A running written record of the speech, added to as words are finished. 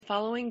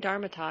following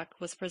Dharma talk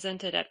was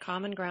presented at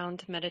Common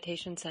Ground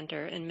Meditation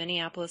Center in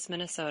Minneapolis,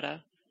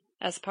 Minnesota,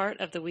 as part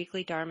of the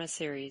weekly Dharma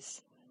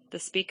series. The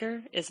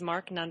speaker is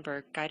Mark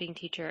Nunberg, guiding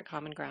teacher at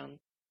Common Ground.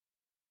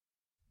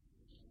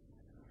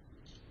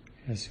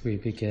 As we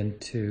begin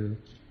to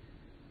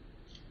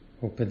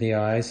open the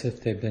eyes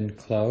if they've been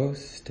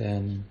closed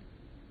and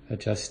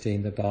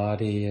adjusting the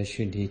body as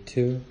you need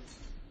to,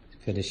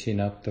 finishing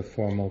up the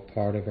formal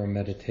part of our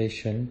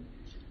meditation.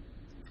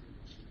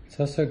 It's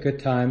also a good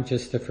time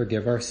just to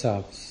forgive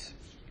ourselves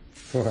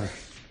for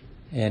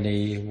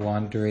any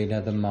wandering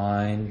of the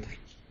mind,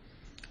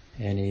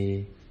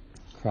 any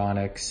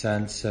chronic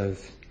sense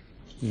of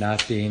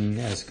not being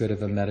as good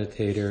of a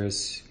meditator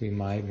as we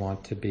might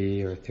want to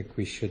be or think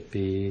we should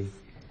be.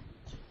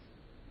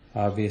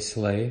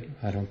 Obviously,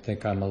 I don't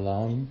think I'm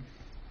alone.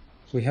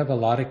 We have a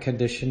lot of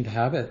conditioned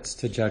habits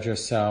to judge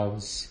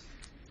ourselves,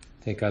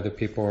 think other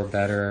people are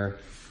better,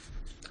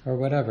 or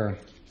whatever.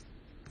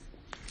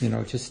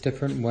 Just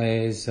different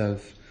ways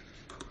of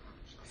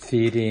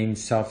feeding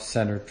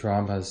self-centered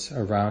dramas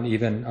around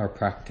even our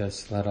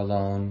practice, let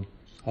alone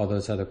all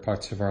those other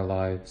parts of our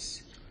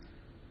lives.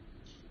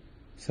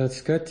 So it's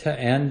good to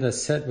end the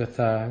sit with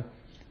a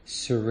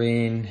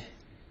serene,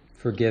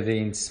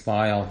 forgiving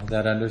smile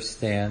that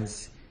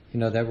understands,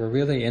 that we're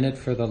really in it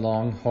for the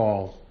long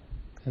haul.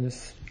 And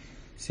this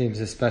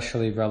seems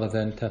especially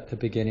relevant at the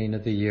beginning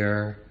of the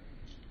year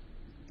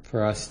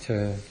for us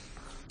to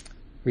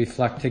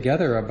reflect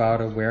together about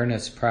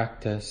awareness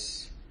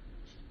practice.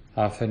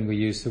 Often we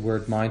use the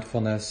word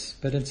mindfulness,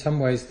 but in some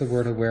ways the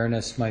word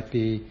awareness might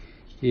be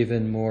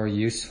even more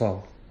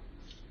useful.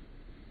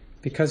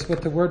 Because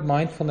with the word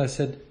mindfulness,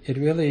 it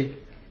really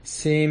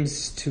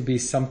seems to be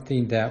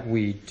something that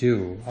we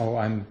do. Oh,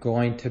 I'm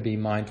going to be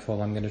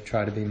mindful, I'm going to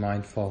try to be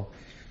mindful.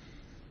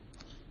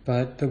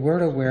 But the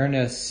word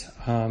awareness,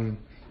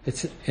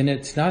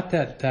 it's not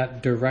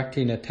that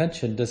directing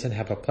attention doesn't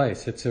have a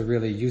place. It's a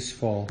really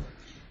useful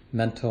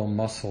mental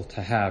muscle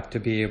to have, to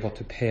be able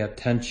to pay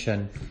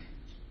attention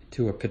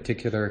to a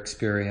particular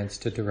experience,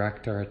 to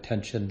direct our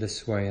attention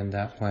this way and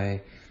that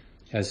way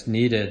as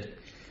needed.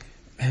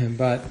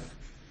 But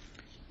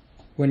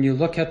when you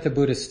look at the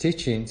Buddhist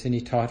teachings, and he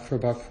taught for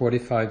about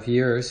 45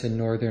 years in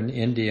northern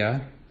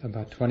India,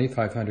 about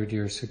 2,500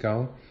 years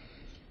ago,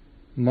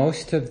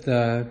 most of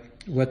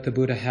what the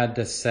Buddha had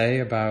to say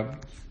about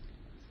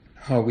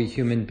how we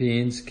human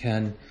beings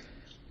can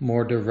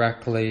more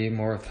directly,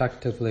 more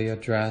effectively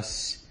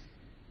address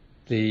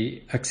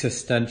the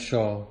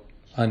existential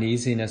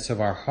uneasiness of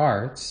our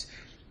hearts,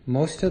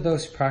 most of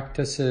those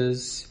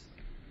practices,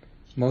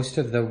 most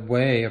of the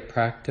way of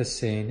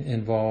practicing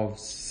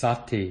involves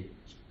sati,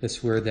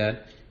 this word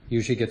that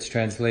usually gets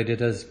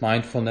translated as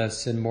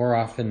mindfulness and more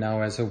often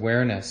now as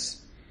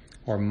awareness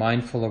or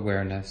mindful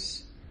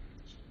awareness.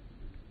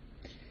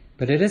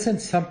 But it isn't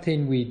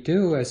something we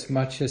do as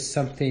much as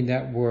something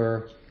that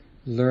we're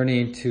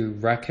learning to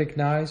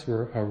recognize.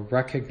 We're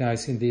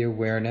recognizing the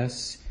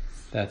awareness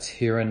that's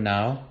here and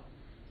now,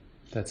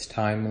 that's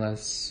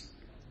timeless,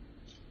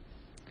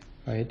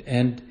 right?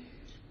 And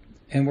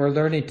we're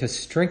learning to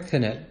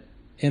strengthen it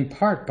in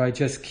part by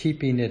just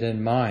keeping it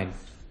in mind.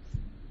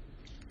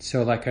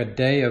 So like a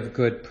day of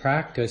good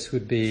practice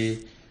would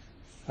be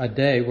a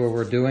day where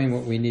we're doing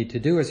what we need to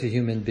do as a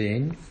human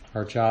being,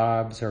 our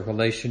jobs, our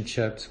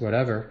relationships,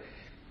 whatever.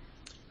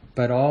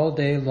 But all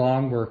day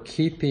long we're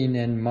keeping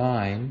in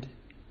mind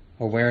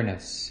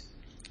awareness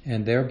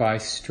and thereby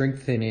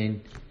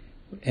strengthening,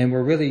 and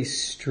we're really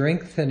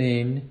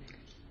strengthening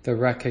the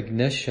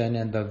recognition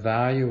and the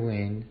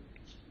valuing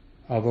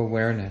of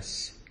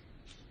awareness.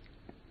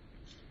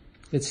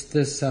 It's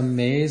this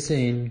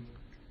amazing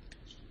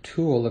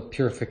tool of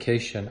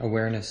purification,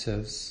 awareness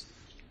is.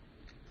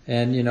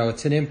 And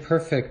it's an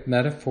imperfect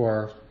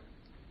metaphor,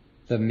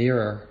 the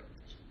mirror,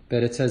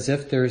 but it's as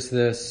if there's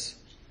this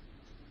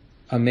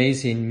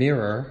amazing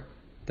mirror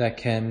that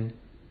can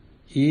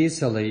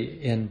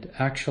easily and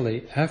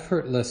actually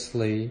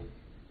effortlessly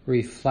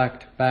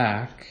reflect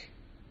back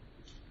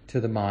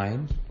to the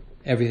mind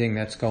everything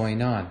that's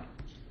going on.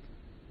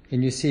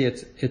 And you see,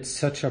 it's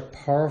such a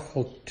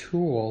powerful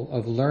tool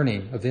of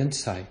learning, of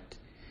insight,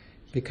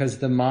 because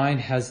the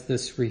mind has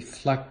this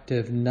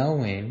reflective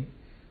knowing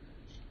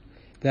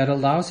that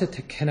allows it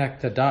to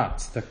connect the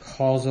dots, the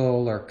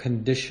causal or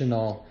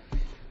conditional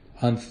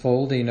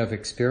unfolding of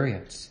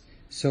experience.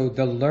 So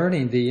the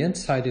learning, the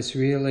insight is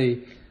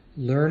really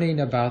learning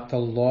about the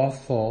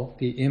lawful,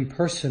 the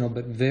impersonal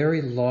but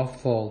very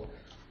lawful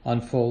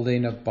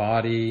unfolding of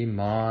body,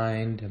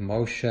 mind,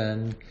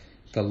 emotion,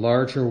 the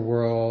larger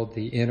world,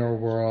 the inner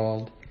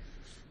world.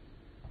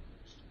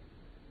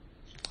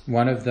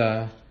 One of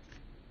the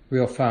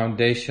real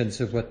foundations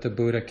of what the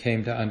Buddha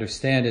came to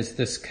understand is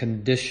this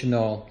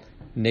conditional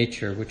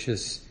nature, which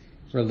is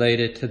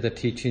related to the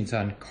teachings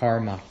on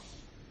karma.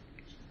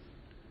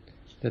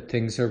 That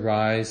things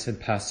arise and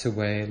pass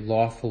away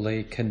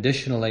lawfully,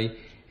 conditionally,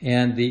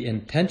 and the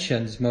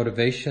intentions,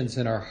 motivations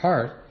in our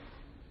heart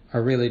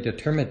are really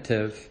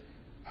determinative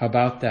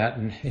about that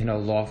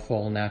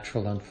lawful,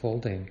 natural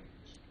unfolding.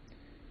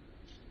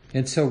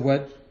 And so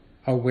what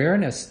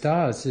awareness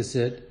does is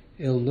it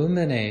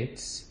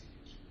illuminates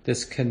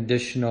this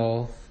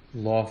conditional,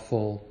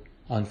 lawful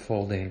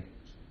unfolding.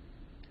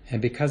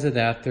 And because of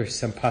that, there's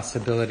some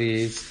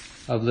possibilities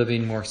of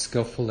living more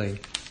skillfully.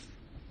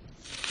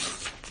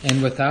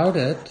 And without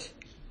it,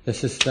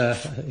 this is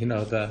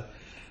the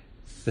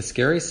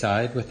scary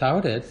side,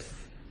 without it,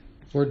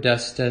 we're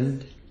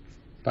destined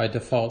by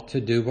default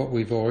to do what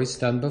we've always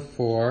done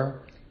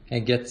before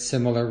and get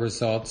similar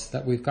results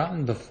that we've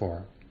gotten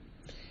before.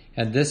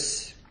 And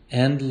this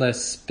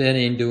endless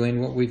spinning,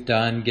 doing what we've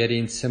done,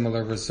 getting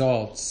similar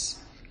results,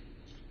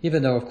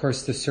 even though, of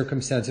course, the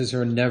circumstances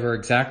are never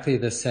exactly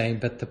the same,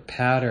 but the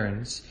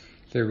patterns,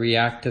 the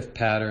reactive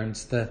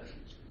patterns, the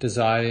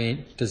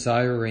desiring,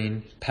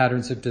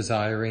 patterns of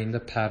desiring, the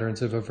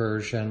patterns of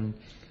aversion,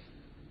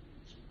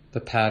 the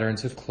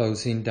patterns of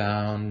closing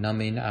down,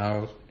 numbing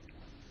out,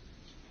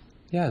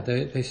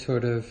 they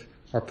sort of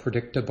are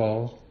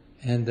predictable,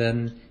 and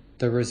then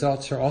the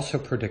results are also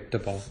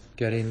predictable,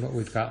 getting what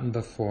we've gotten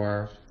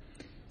before,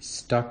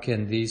 stuck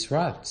in these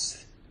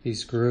ruts,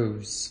 these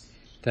grooves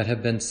that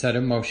have been set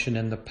in motion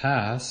in the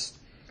past.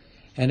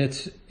 And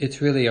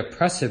it's really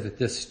oppressive,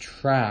 this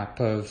trap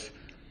of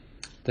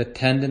the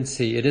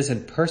tendency. It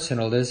isn't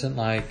personal, it isn't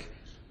like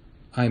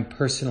I'm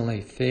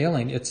personally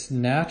failing. It's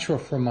natural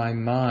for my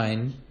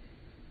mind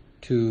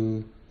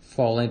to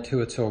fall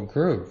into its old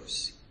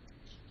grooves.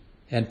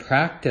 And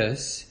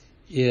practice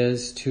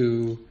is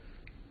to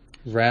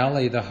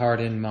rally the heart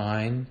and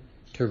mind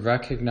to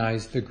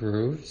recognize the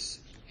grooves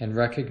and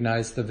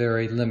recognize the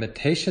very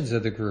limitations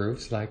of the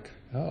grooves, like,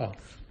 oh,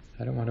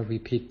 I don't want to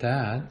repeat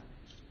that,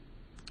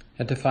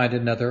 and to find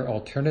another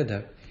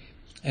alternative.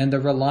 And the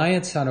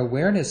reliance on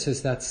awareness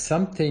is that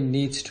something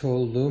needs to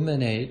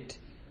illuminate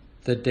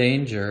the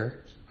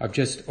danger of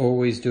just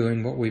always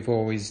doing what we've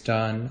always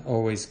done,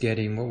 always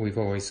getting what we've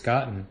always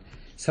gotten.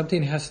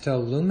 Something has to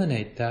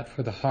illuminate that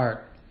for the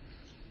heart,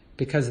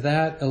 because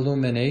that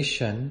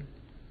illumination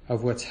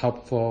of what's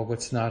helpful,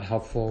 what's not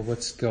helpful,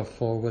 what's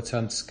skillful, what's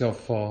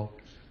unskillful,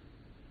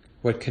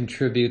 what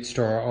contributes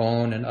to our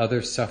own and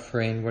other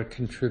suffering, what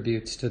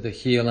contributes to the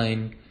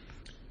healing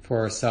for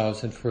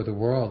ourselves and for the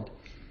world.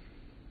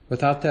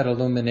 Without that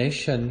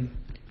illumination,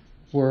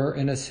 we're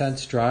in a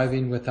sense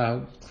driving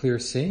without clear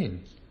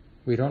seeing.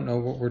 We don't know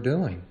what we're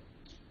doing.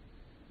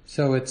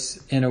 So it's,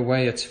 in a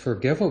way, it's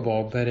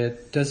forgivable, but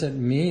it doesn't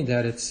mean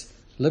that it's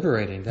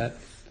liberating, that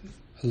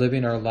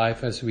living our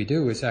life as we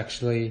do is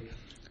actually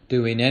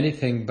doing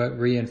anything but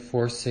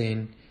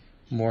reinforcing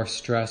more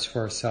stress for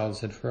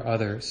ourselves and for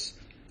others,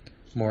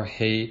 more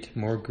hate,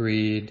 more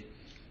greed,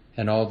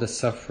 and all the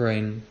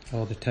suffering,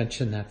 all the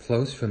tension that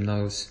flows from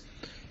those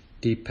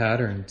deep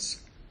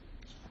patterns.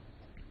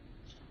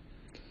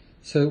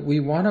 So we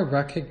want to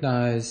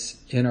recognize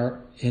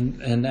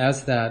and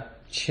as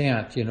that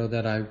chant,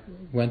 that I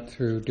went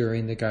through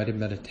during the guided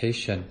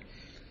meditation,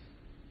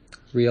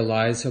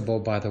 realizable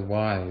by the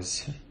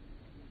wise,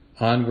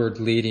 onward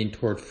leading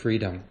toward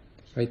freedom,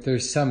 right?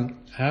 There's some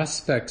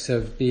aspects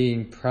of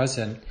being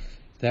present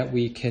that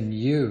we can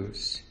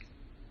use,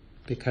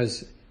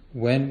 because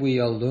when we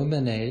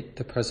illuminate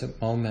the present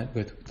moment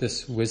with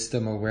this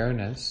wisdom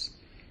awareness,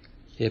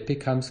 it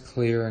becomes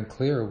clearer and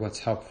clearer what's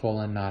helpful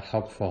and not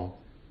helpful.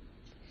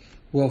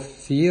 We'll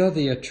feel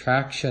the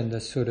attraction,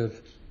 the sort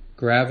of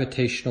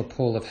gravitational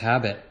pull of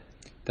habit.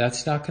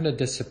 That's not going to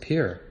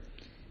disappear.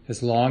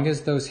 As long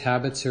as those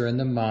habits are in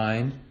the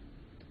mind,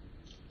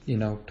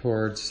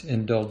 towards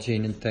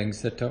indulging in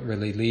things that don't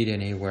really lead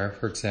anywhere,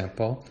 for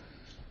example,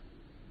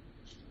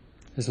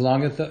 as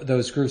long as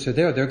those grooves are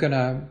there,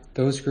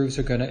 those grooves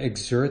are going to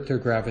exert their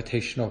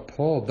gravitational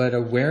pull. But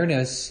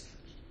awareness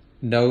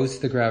knows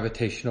the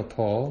gravitational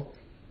pull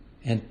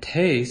and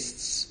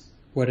tastes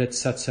what it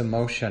sets in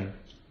motion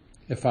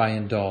if I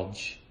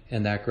indulge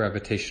in that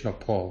gravitational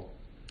pull.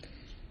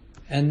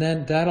 And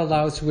then that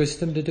allows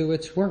wisdom to do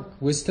its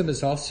work. Wisdom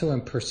is also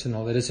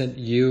impersonal. It isn't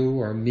you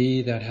or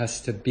me that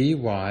has to be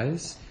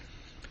wise,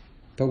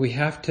 but we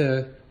have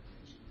to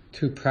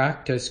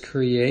practice,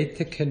 create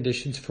the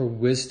conditions for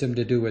wisdom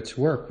to do its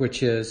work,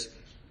 which is,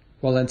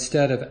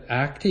 instead of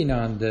acting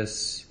on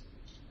this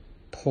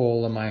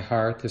pull in my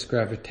heart, this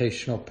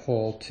gravitational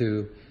pull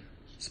to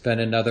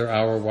spend another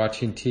hour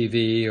watching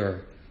TV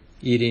or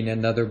eating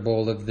another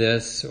bowl of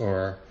this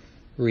or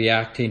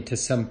reacting to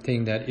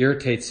something that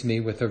irritates me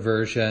with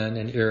aversion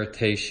and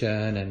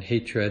irritation and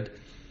hatred,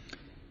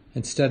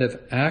 instead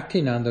of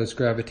acting on those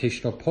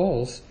gravitational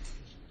pulls,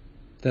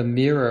 the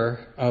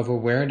mirror of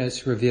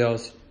awareness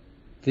reveals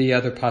the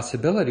other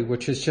possibility,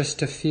 which is just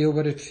to feel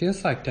what it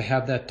feels like to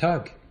have that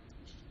tug.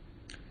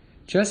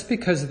 Just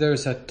because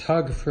there's a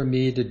tug for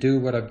me to do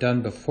what I've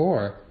done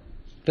before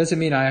doesn't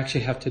mean I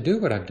actually have to do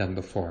what I've done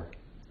before.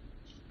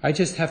 I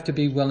just have to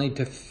be willing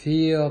to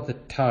feel the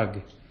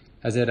tug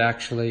as it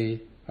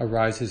actually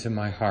arises in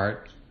my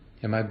heart,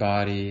 in my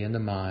body, in the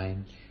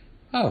mind.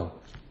 Oh,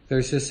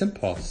 there's this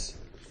impulse.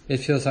 It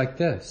feels like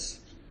this.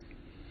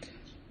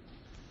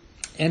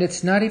 And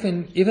it's not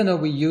even though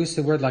we use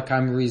the word like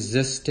I'm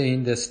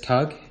resisting this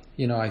tug,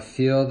 I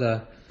feel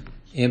the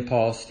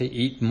impulse to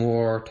eat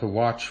more, to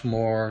watch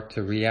more,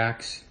 to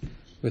react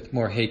with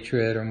more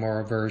hatred or more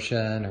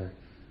aversion or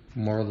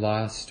more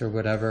lust or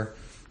whatever,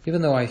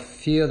 even though I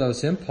feel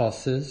those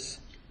impulses,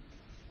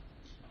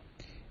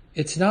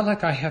 it's not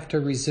like I have to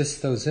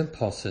resist those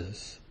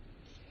impulses.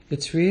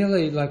 It's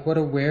really like what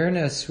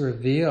awareness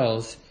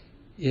reveals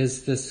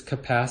is this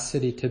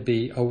capacity to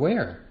be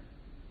aware,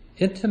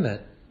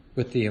 intimate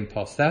with the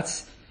impulse.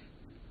 That's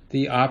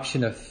the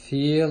option of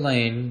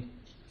feeling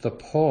the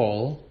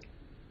pull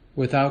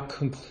without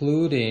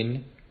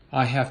concluding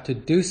I have to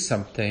do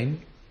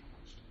something.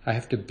 I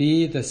have to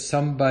be the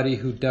somebody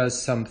who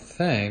does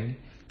something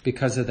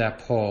because of that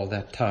pull,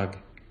 that tug.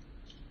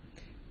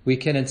 We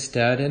can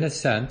instead, in a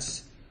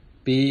sense,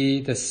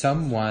 be the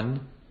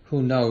someone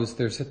who knows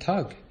there's a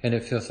tug and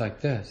it feels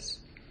like this.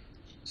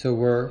 So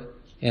we're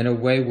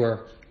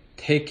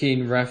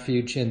taking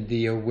refuge in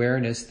the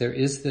awareness there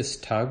is this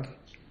tug.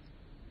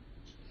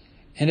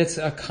 And it's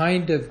a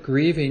kind of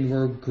grieving.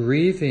 We're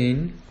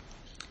grieving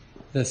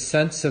the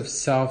sense of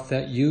self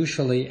that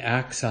usually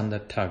acts on the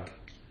tug.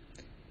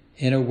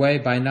 In a way,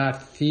 by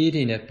not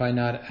feeding it, by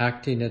not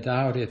acting it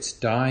out, it's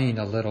dying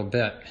a little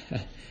bit.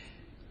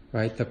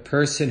 Right? The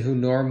person who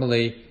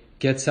normally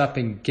gets up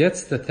and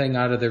gets the thing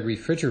out of the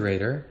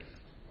refrigerator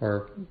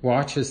or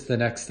watches the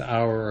next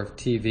hour of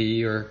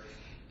TV or,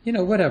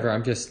 whatever.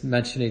 I'm just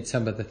mentioning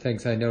some of the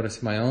things I notice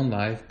in my own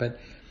life, but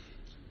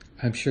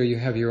I'm sure you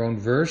have your own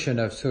version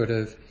of sort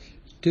of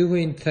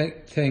doing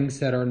things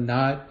that are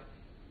not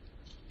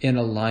in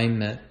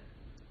alignment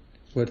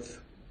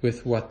with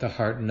what the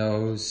heart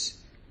knows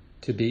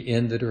to be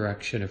in the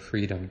direction of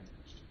freedom,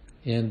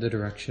 in the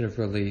direction of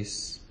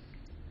release,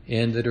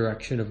 in the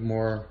direction of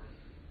more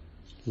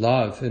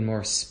love and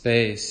more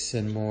space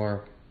and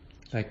more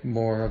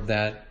of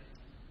that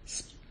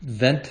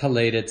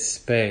ventilated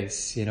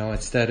space,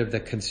 instead of the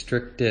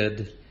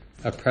constricted,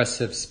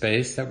 oppressive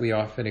space that we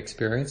often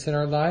experience in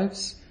our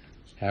lives,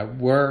 at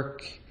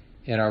work,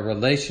 in our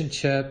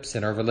relationships,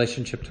 in our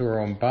relationship to our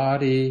own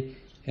body,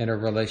 in our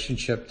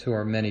relationship to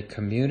our many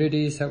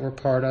communities that we're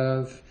part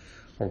of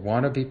or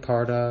want to be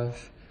part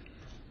of.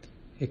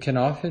 It can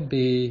often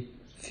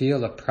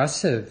feel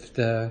oppressive,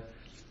 the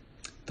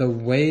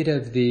weight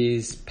of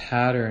these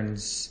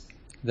patterns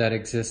that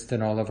exist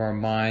in all of our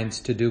minds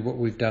to do what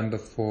we've done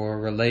before,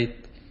 relate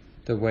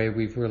the way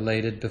we've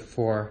related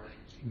before,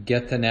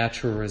 get the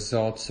natural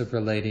results of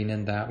relating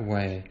in that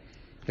way.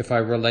 If I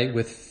relate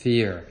with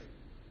fear,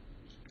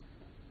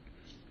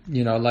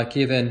 like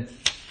even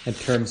in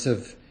terms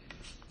of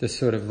the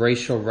sort of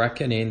racial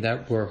reckoning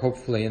that we're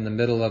hopefully in the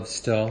middle of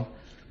still,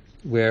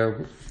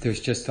 where there's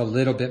just a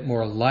little bit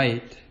more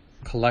light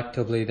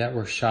collectively that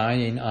we're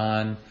shining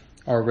on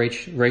our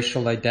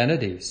racial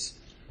identities.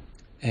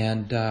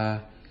 And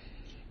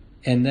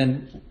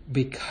then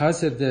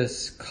because of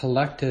this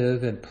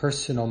collective and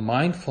personal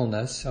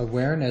mindfulness,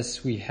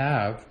 awareness we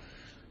have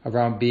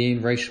around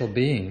being racial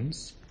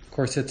beings, of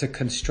course it's a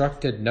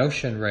constructed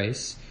notion,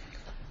 race,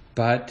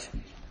 but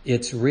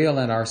it's real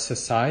in our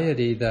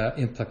society, the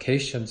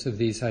implications of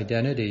these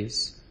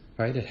identities,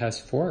 right? It has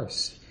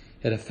force.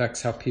 It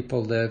affects how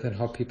people live and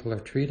how people are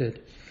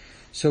treated.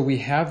 So we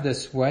have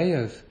this way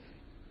of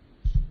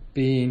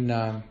being,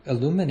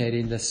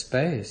 illuminating this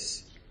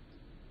space.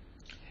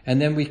 And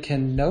then we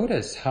can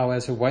notice how,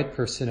 as a white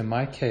person in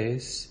my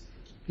case,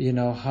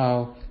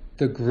 how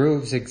the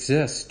grooves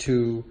exist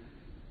to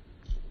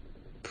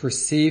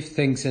perceive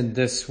things in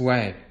this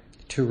way,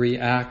 to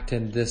react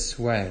in this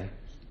way,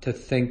 to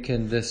think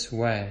in this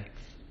way,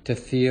 to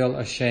feel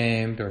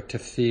ashamed or to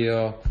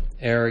feel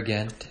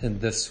arrogant in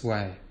this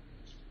way.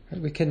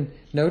 We can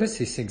notice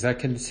these things. I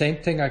could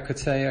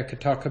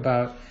talk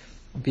about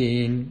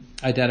being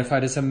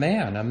identified as a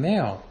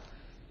male,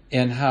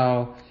 and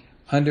how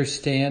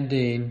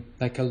understanding,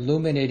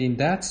 illuminating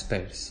that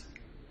space,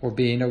 or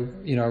being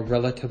a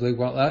relatively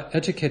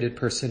well-educated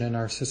person in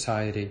our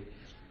society,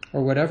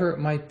 or whatever it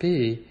might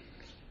be,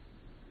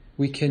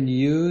 we can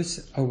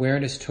use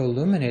awareness to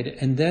illuminate it.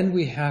 And then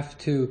we have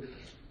to,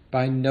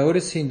 by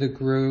noticing the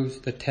grooves,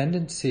 the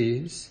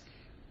tendencies,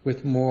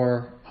 with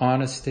more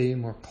honesty,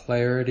 more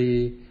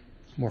clarity,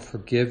 more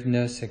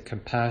forgiveness and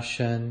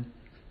compassion,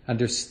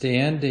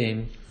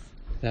 understanding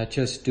that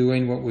just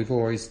doing what we've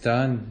always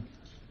done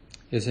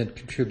isn't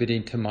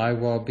contributing to my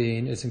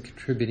well-being, isn't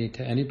contributing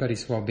to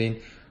anybody's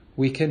well-being,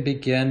 we can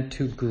begin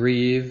to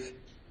grieve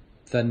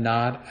the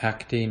not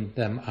acting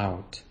them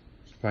out,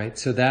 right?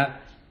 So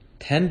that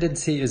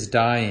tendency is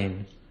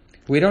dying.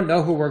 We don't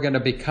know who we're going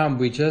to become.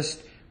 We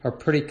just are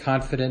pretty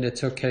confident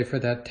it's okay for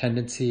that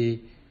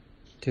tendency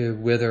to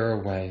wither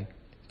away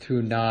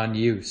through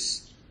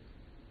non-use,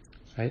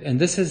 right? And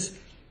this is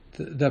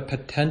the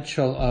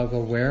potential of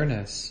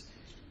awareness,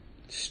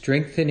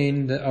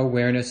 strengthening the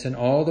awareness in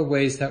all the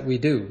ways that we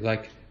do,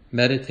 like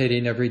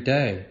meditating every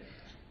day.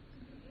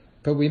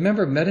 But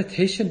remember,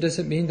 meditation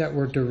doesn't mean that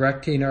we're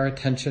directing our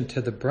attention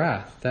to the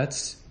breath.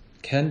 That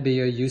can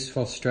be a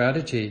useful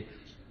strategy.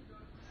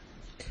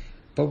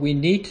 But we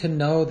need to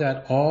know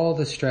that all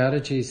the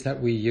strategies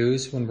that we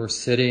use when we're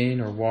sitting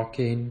or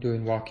walking,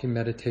 doing walking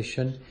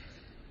meditation,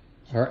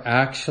 are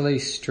actually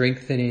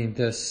strengthening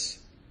this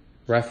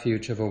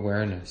refuge of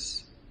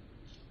awareness,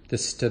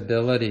 this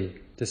stability,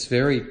 this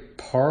very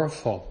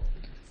powerful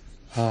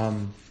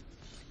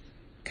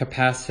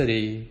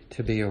capacity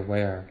to be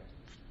aware.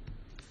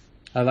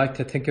 I like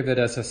to think of it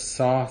as a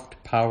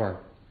soft power.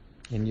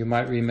 And you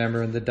might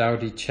remember in the Tao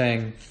Te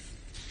Ching,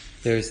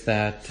 there's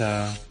that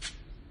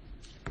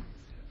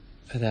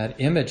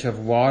image of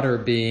water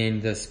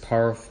being this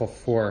powerful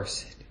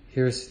force.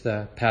 Here's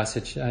the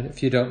passage.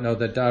 If you don't know,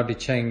 the Tao Te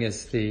Ching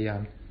is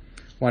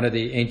one of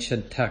the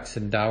ancient texts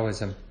in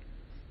Taoism.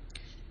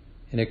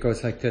 And it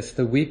goes like this: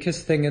 the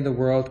weakest thing in the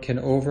world can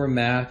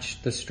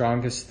overmatch the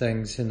strongest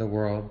things in the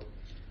world.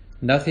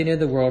 Nothing in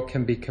the world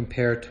can be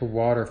compared to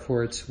water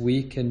for its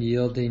weak and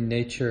yielding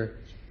nature.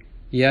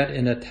 Yet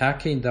in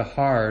attacking the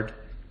hard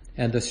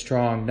and the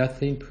strong,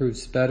 nothing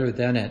proves better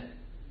than it.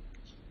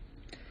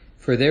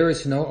 For there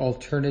is no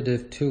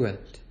alternative to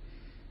it.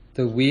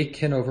 The weak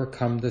can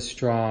overcome the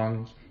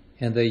strong,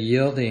 and the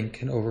yielding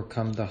can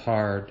overcome the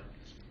hard.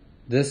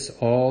 This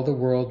all the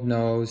world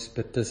knows,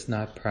 but does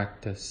not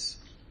practice.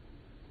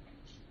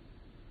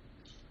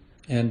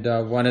 And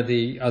one of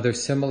the other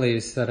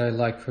similes that I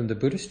like from the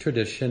Buddhist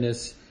tradition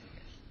is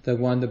the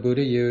one the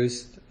Buddha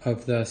used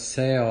of the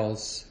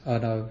sails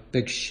on a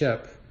big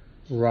ship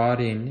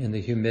rotting in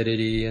the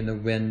humidity and the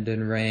wind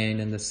and rain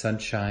and the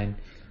sunshine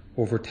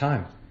over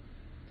time.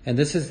 And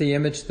this is the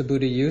image the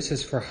Buddha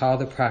uses for how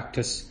the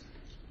practice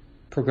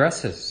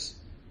progresses.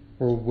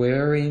 We're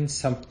wearing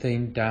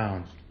something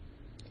down.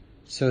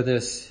 So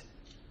this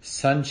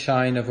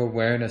sunshine of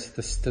awareness,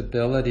 the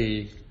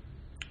stability,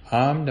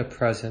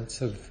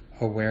 omnipresence of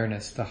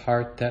awareness, the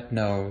heart that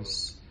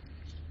knows,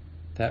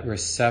 that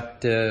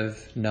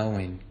receptive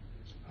knowing,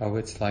 oh,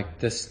 it's like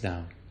this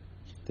now.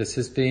 This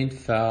is being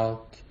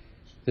felt.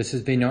 This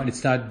is being known.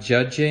 It's not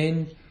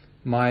judging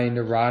my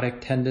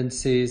neurotic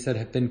tendencies that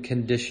have been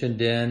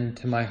conditioned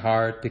into my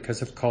heart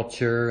because of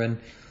culture and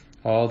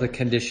all the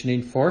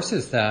conditioning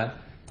forces that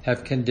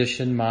have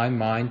conditioned my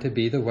mind to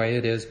be the way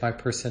it is, my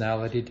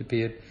personality to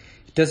be it.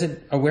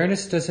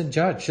 Awareness doesn't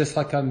judge, just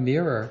like a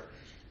mirror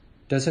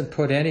doesn't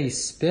put any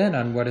spin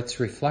on what it's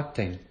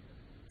reflecting.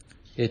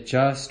 It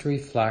just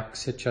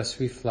reflects, it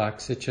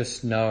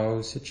just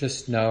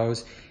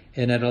knows,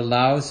 and it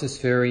allows this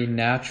very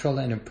natural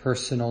and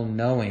impersonal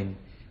knowing,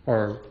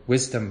 or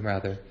wisdom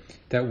rather,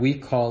 that we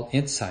call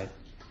insight.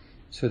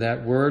 So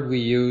that word we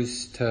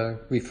use to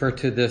refer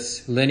to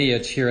this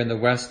lineage here in the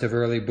West of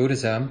early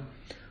Buddhism,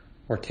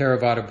 or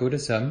Theravada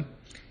Buddhism,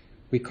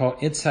 we call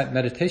insight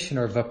meditation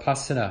or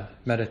vipassana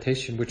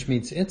meditation, which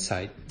means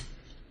insight,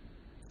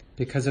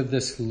 because of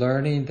this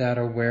learning that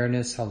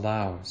awareness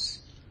allows.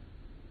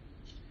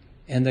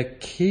 And the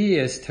key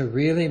is to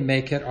really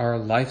make it our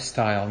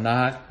lifestyle,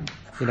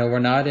 we're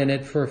not in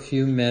it for a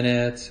few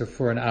minutes or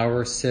for an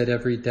hour sit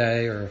every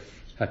day or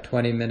a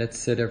 20-minute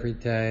sit every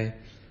day.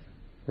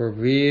 We're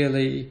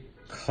really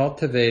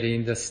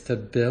cultivating the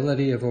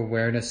stability of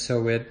awareness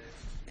so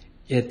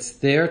it's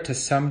there to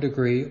some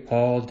degree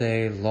all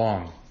day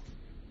long.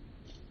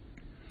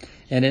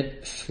 And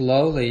it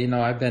slowly,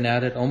 I've been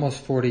at it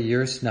almost 40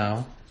 years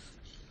now,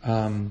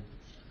 and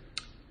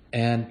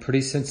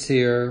pretty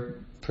sincere,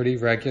 pretty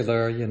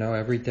regular,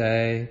 every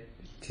day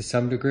to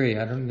some degree. I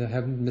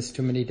haven't missed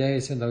too many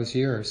days in those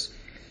years.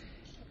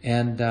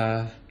 And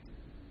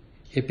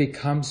it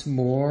becomes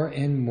more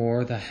and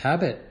more the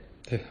habit,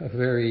 a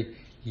very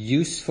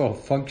useful,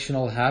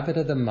 functional habit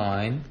of the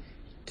mind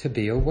to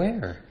be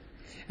aware.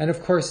 And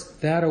of course,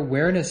 that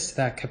awareness,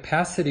 that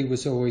capacity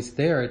was always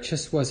there. It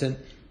just wasn't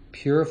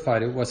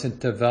purified. It wasn't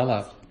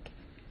developed.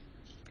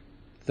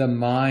 The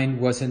mind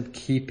wasn't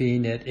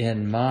keeping it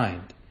in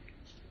mind.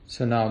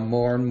 So now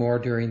more and more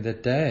during the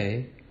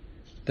day,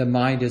 the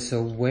mind is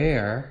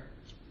aware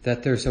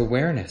that there's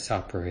awareness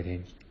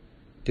operating,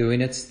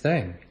 doing its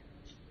thing,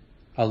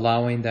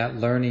 allowing that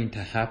learning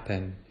to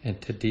happen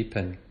and to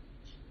deepen.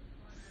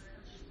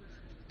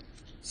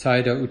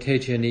 Sayadaw U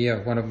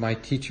Tejaniya, one of my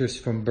teachers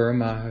from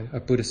Burma, a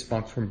Buddhist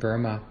monk from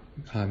Burma,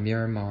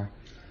 Myanmar,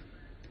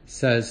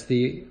 says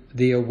the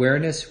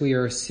awareness we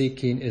are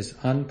seeking is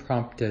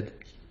unprompted.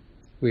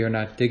 We are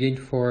not digging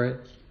for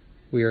it.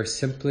 We are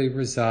simply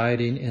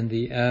residing in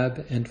the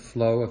ebb and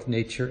flow of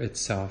nature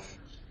itself.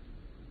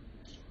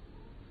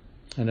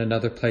 In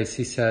another place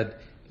he said,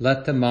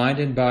 let the mind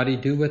and body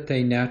do what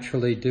they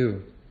naturally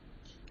do.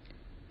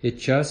 It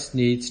just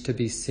needs to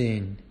be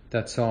seen,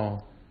 that's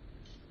all.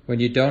 When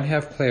you don't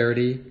have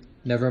clarity,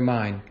 never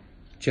mind.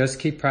 Just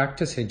keep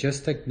practicing,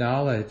 just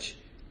acknowledge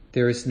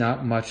there is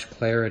not much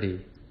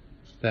clarity.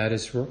 That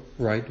is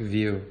right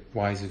view,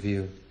 wise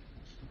view.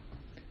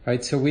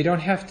 Right, so we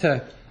don't have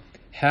to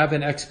have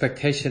an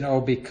expectation,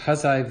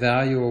 because I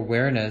value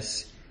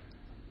awareness,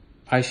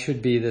 I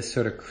should be this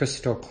sort of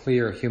crystal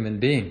clear human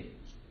being.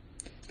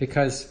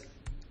 Because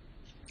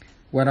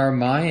when our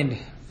mind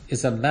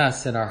is a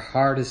mess and our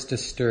heart is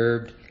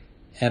disturbed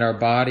and our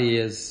body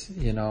is,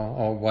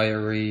 all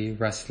wiry,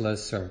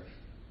 restless, or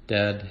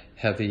dead,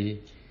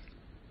 heavy,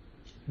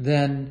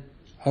 then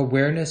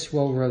awareness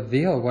will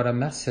reveal what a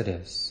mess it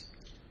is.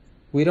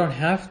 We don't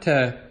have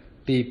to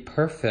be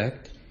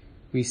perfect.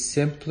 We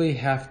simply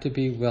have to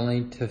be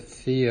willing to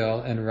feel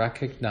and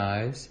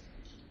recognize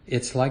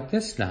it's like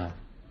this now.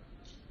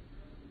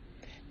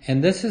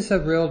 And this is a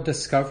real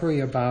discovery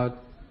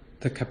about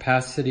the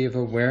capacity of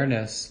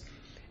awareness.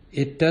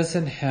 It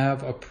doesn't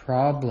have a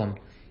problem.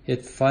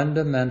 It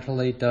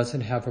fundamentally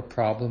doesn't have a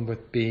problem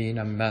with being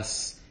a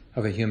mess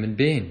of a human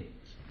being.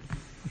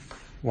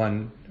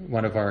 One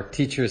of our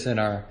teachers in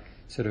our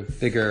sort of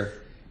bigger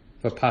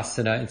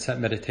Vipassana insight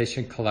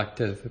meditation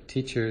collective of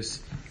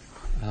teachers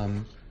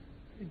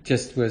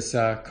just was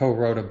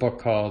co-wrote a book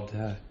called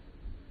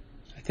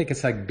I think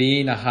it's like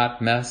Being a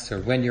Hot Mess or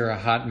When You're a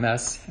Hot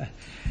Mess.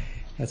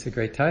 That's a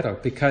great title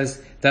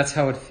because that's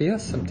how it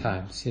feels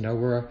sometimes.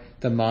 We're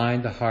the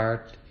mind, the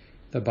heart,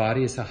 the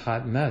body is a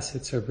hot mess.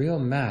 It's a real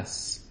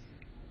mess.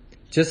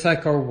 Just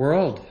like our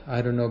world,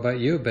 I don't know about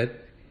you,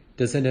 but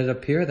doesn't it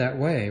appear that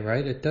way,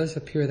 right? It does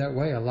appear that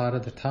way a lot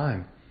of the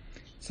time.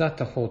 It's not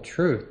the whole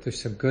truth.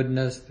 There's some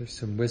goodness, there's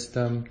some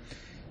wisdom,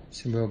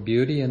 some real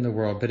beauty in the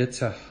world, but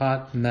it's a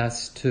hot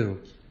mess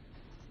too.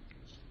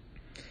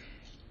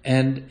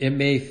 And it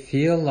may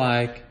feel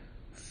like,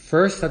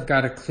 first I've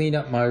got to clean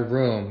up my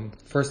room,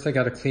 first I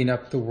got to clean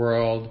up the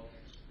world,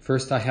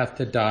 first I have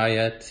to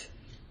diet,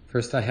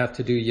 first I have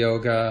to do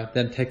yoga,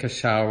 then take a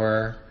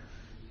shower,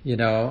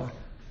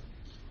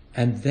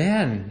 and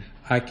then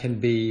I can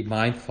be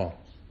mindful.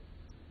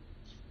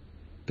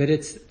 But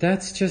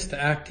that's just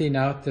acting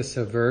out this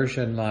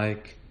aversion,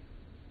 like,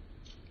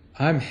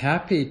 I'm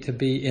happy to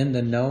be in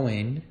the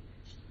knowing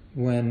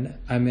when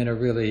I'm in a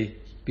really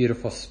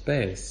beautiful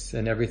space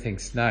and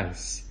everything's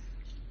nice.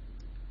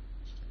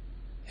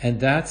 And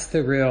that's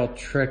the real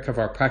trick of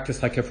our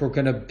practice. Like if we're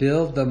going to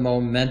build the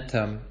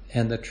momentum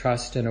and the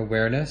trust and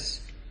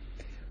awareness,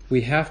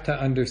 we have to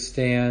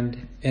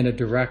understand in a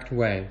direct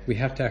way. We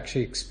have to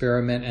actually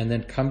experiment and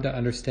then come to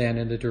understand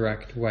in a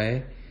direct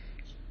way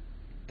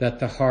that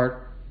the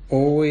heart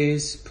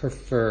always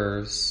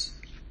prefers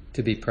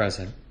to be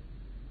present.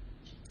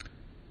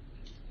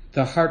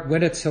 The heart,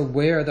 when it's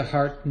aware, the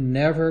heart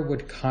never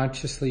would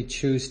consciously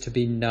choose to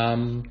be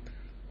numb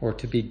or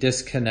to be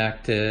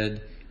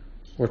disconnected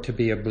or to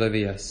be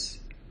oblivious.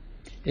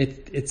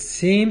 It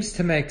seems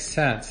to make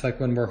sense, like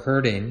when we're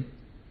hurting,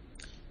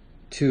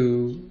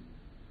 to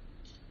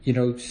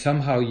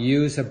somehow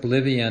use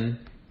oblivion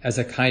as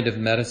a kind of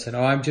medicine.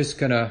 Oh, I'm just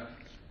going to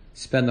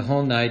spend the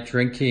whole night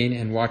drinking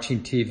and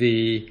watching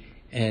TV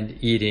and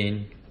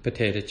eating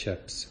potato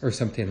chips or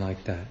something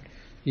like that.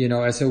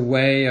 As a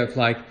way of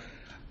like,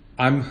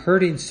 I'm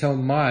hurting so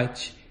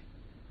much,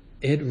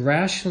 it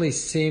rationally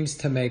seems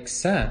to make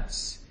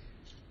sense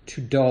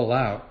to dull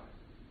out,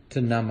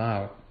 to numb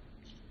out,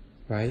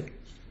 right?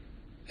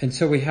 And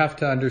so we have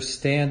to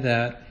understand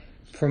that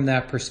from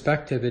that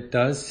perspective, it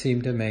does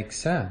seem to make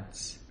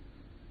sense.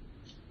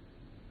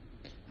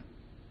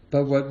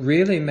 But what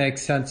really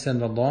makes sense in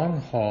the long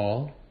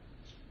haul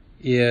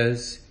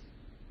is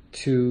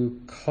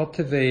to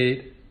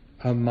cultivate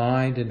a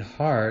mind and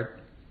heart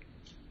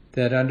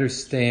that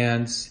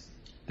understands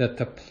that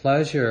the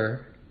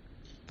pleasure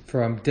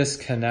from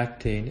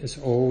disconnecting is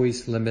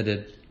always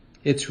limited.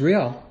 It's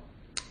real.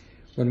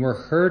 When we're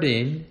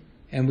hurting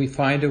and we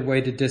find a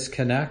way to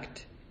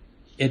disconnect,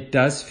 it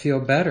does feel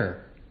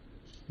better,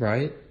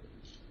 right?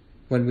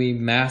 When we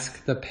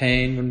mask the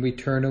pain, when we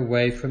turn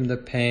away from the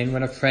pain,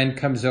 when a friend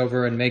comes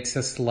over and makes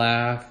us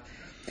laugh.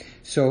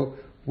 So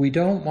we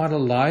don't want to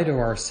lie to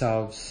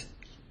ourselves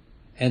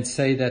and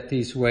say that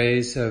these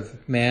ways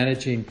of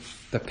managing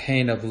the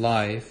pain of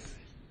life,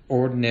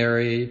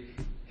 ordinary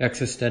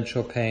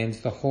existential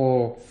pains, the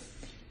whole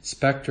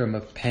spectrum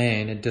of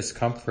pain and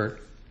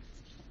discomfort,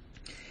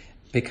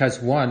 because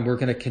one, we're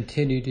going to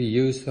continue to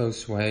use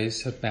those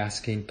ways of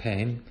masking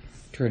pain,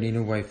 turning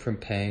away from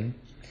pain.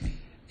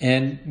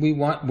 And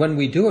when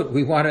we do it,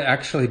 we want to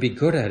actually be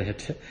good at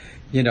it,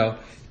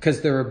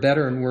 because there are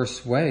better and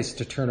worse ways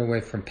to turn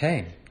away from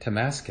pain, to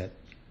mask it,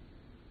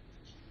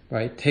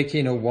 right?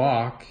 Taking a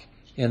walk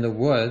in the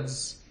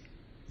woods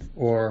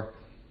or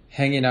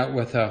hanging out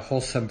with a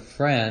wholesome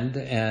friend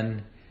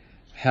and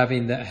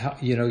having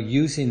that,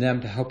 using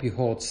them to help you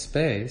hold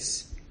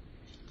space,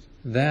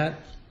 that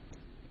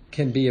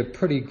can be a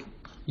pretty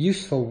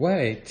useful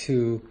way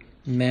to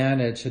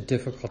manage a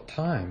difficult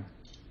time.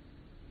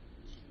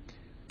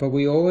 But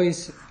we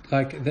always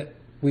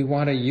we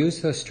want to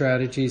use those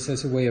strategies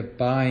as a way of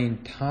buying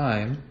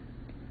time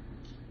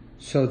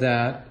so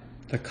that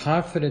the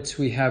confidence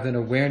we have in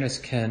awareness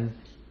can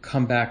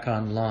come back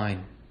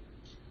online.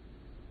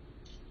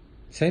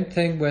 Same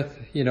thing with,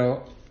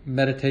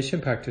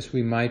 meditation practice.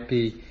 We might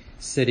be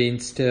sitting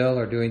still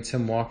or doing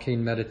some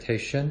walking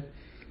meditation,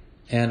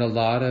 and a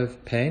lot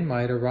of pain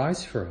might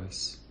arise for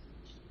us.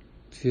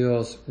 It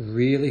feels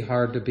really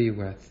hard to be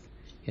with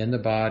in the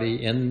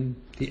body, in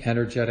the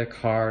energetic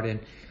heart, in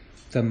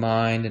the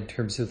mind, in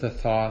terms of the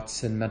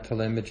thoughts and mental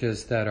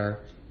images that are,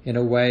 in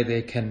a way,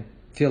 they can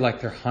feel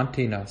like they're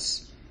haunting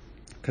us.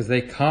 Because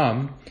they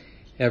come,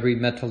 every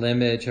mental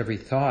image, every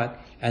thought,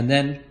 and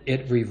then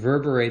it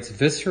reverberates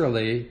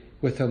viscerally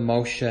with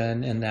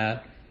emotion and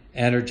that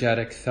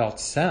energetic felt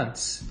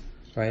sense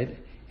right?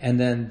 And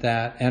then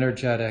that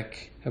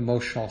energetic,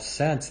 emotional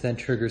sense then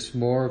triggers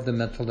more of the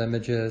mental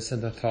images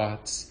and the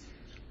thoughts.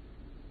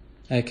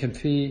 And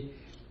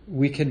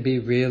we can be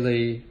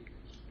really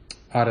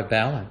out of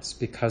balance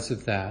because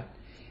of that.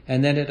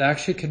 And then it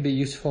actually can be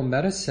useful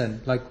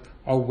medicine. Like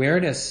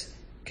awareness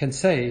can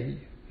say,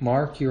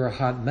 Mark, you're a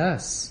hot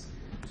mess.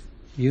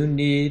 You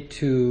need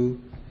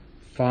to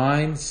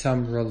find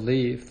some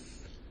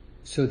relief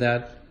so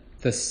that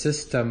the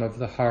system of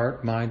the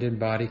heart, mind, and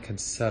body can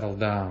settle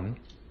down.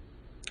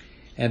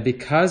 And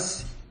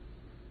because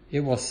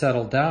it will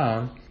settle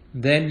down,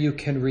 then you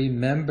can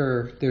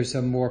remember there's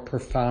a more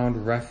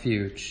profound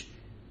refuge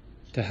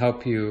to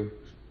help you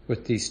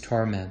with these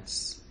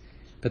torments.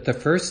 But the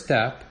first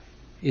step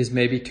is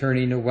maybe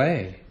turning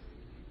away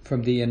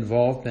from the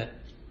involvement,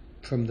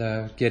 from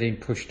the getting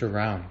pushed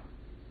around,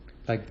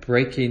 like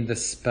breaking the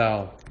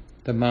spell.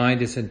 The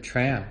mind is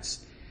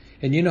entranced.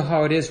 And you know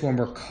how it is when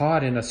we're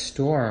caught in a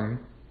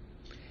storm.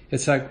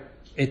 It's like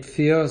it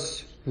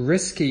feels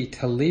risky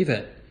to leave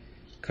it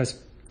because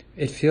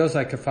it feels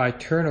like if I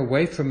turn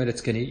away from it,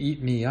 it's going to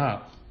eat me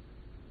up.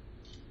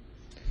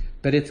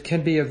 But it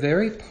can be a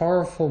very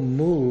powerful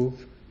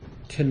move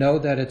to know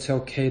that it's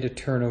okay to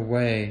turn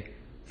away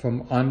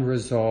from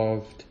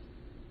unresolved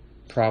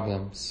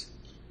problems,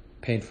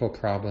 painful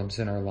problems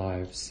in our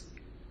lives.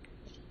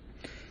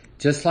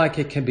 Just like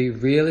it can be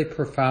really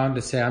profound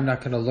to say, I'm not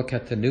going to look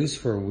at the news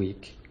for a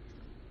week.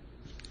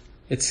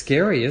 It's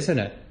scary, isn't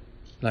it?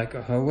 Like,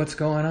 oh, what's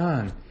going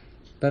on?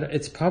 But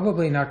it's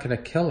probably not going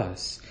to kill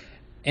us.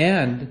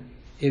 And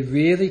it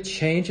really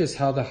changes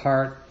how the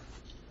heart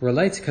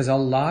relates, because a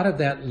lot of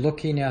that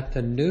looking at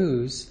the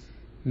news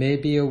may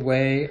be a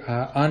way,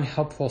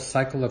 unhelpful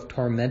cycle of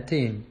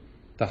tormenting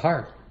the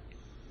heart.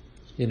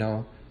 You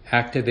know,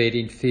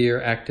 activating fear,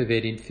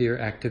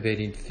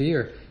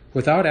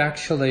 without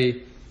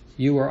actually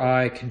you or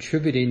I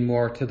contributing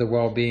more to the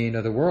well-being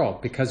of the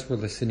world. Because we're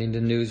listening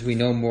to news, we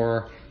know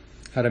more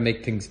how to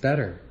make things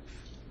better.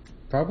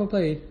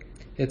 Probably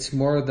it's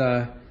more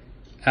the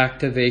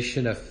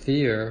activation of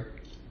fear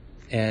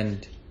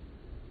and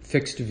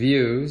fixed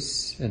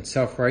views and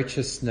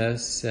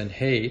self-righteousness and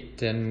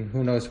hate and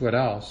who knows what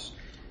else.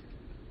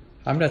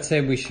 I'm not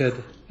saying we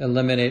should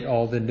eliminate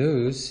all the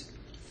news.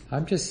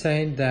 I'm just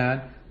saying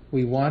that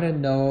we want to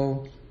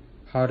know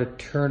how to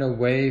turn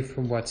away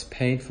from what's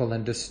painful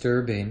and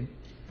disturbing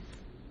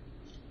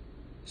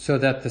so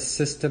that the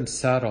system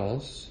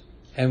settles.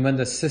 And when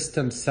the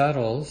system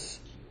settles,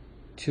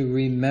 to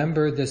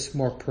remember this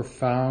more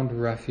profound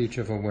refuge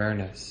of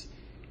awareness.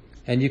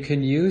 And you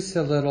can use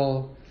the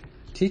little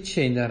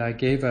teaching that I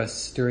gave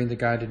us during the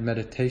guided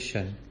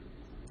meditation.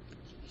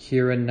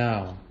 Here and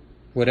now.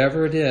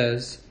 Whatever it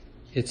is,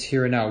 it's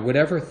here and now.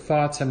 Whatever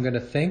thoughts I'm going to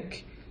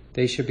think,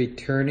 they should be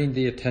turning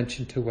the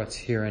attention to what's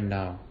here and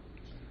now.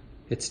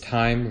 It's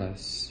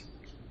timeless.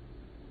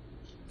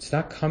 It's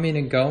not coming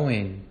and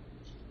going.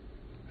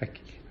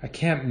 I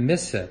can't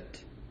miss it.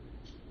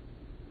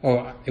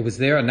 Oh, it was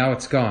there and now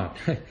it's gone.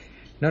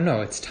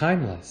 No, it's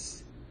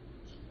timeless.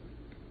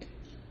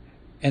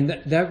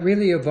 And that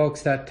really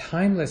evokes, that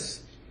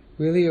timeless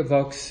really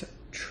evokes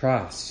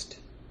trust.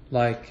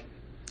 Like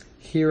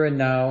here and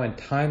now and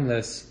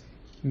timeless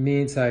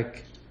means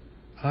like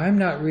I'm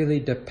not really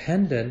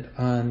dependent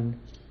on,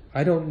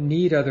 I don't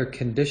need other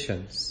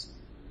conditions.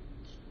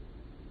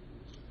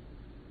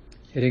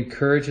 It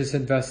encourages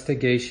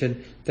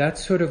investigation.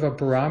 That's sort of a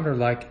barometer,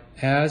 like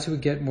as we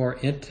get more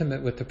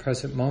intimate with the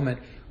present moment,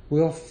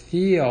 we'll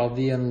feel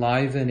the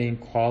enlivening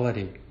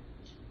quality,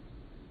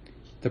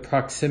 the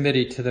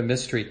proximity to the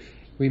mystery.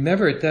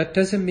 Remember, that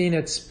doesn't mean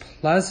it's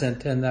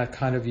pleasant in that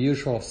kind of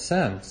usual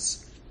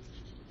sense,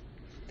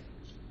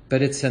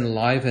 but it's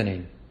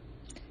enlivening.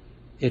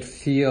 It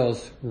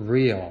feels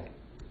real.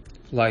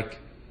 Like,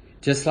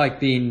 just like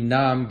being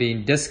numb,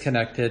 being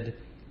disconnected,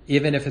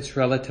 even if it's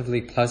relatively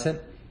pleasant,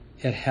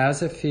 it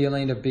has a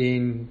feeling of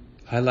being,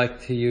 I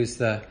like to use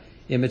the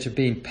image of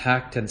being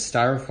packed in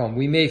styrofoam.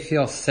 We may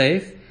feel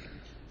safe,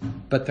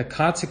 but the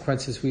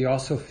consequences, we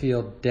also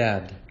feel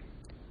dead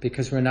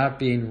because we're not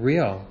being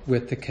real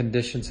with the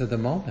conditions of the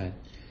moment.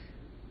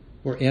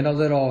 We're in a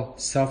little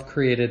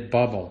self-created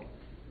bubble.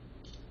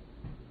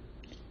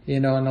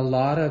 You know, and a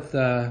lot of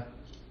the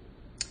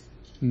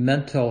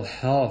mental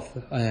health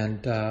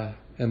and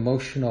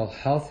emotional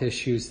health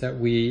issues that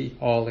we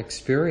all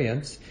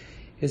experience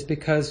is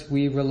because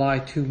we rely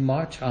too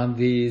much on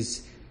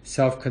these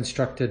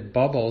self-constructed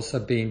bubbles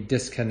of being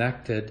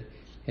disconnected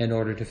in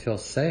order to feel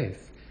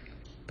safe.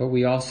 But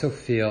we also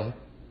feel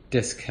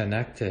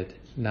disconnected,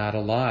 not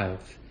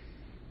alive,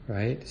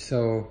 right?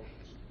 So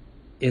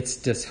it's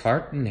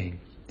disheartening,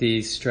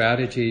 these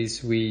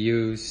strategies we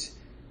use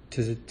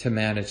to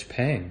manage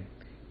pain.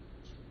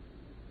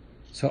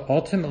 So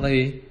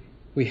ultimately,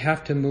 we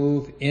have to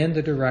move in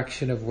the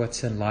direction of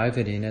what's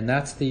enlivening, and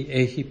that's the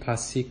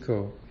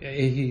ehipassiko,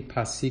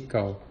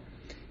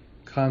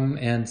 come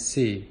and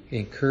see,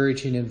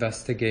 encouraging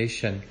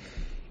investigation.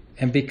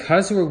 And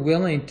because we're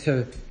willing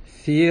to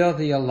feel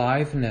the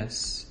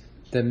aliveness,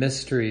 the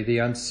mystery, the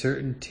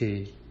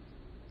uncertainty,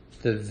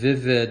 the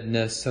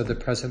vividness of the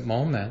present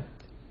moment,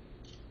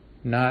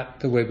 not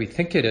the way we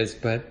think it is,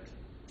 but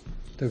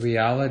the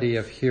reality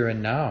of here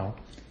and now,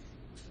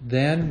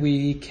 then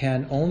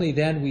only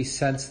then we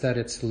sense that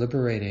it's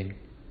liberating,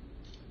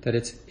 that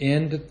it's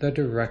in the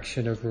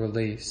direction of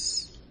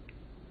release.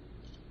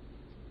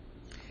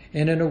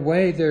 And in a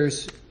way,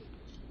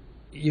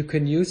 you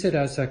can use it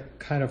as a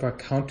kind of a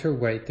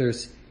counterweight.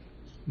 There's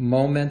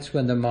moments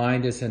when the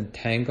mind is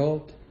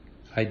entangled,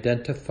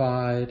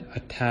 identified,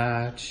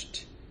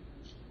 attached,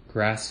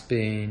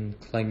 grasping,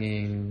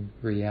 clinging,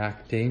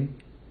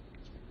 reacting.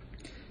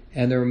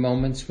 And there are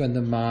moments when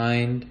the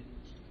mind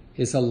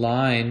is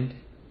aligned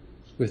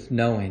with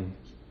knowing,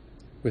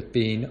 with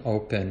being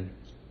open,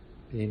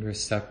 being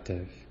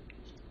receptive.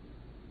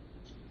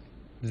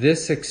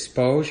 This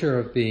exposure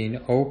of being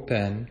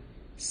open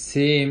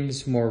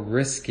seems more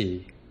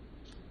risky,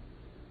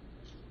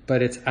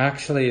 but it's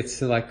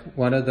like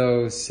one of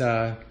those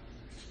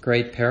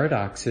great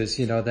paradoxes,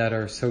 that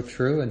are so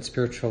true in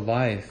spiritual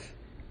life.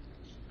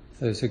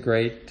 There's a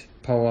great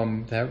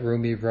poem that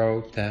Rumi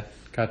wrote that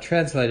got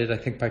translated, I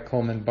think, by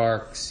Coleman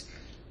Barks.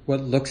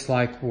 What looks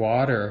like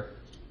water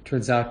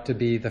turns out to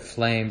be the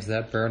flames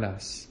that burn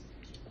us.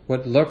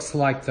 What looks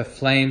like the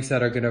flames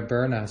that are going to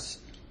burn us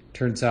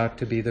turns out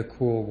to be the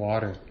cool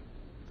water.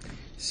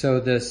 So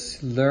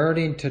this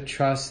learning to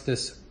trust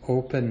this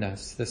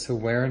openness, this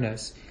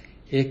awareness,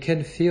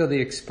 the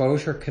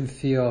exposure can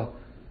feel,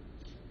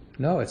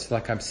 no, it's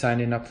like I'm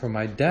signing up for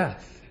my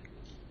death.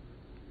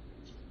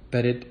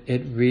 But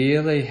it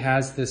really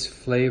has this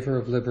flavor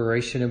of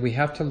liberation, and we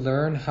have to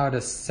learn how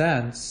to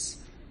sense,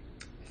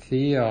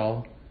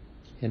 feel,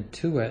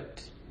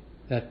 intuit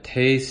that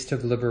taste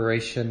of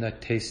liberation,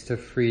 that taste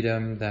of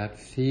freedom, that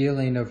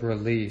feeling of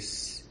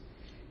release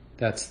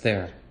that's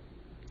there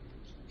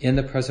in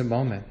the present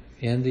moment,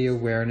 in the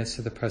awareness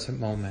of the present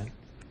moment.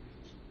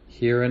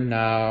 Here and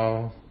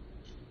now,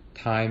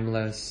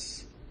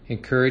 timeless,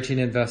 encouraging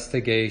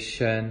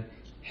investigation,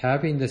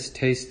 having this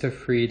taste of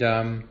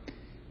freedom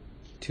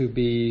to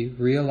be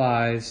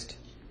realized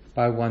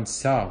by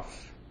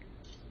oneself,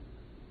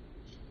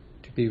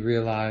 to be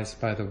realized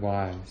by the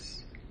wise.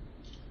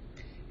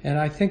 And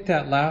I think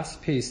that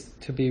last piece,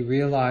 to be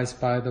realized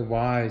by the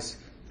wise,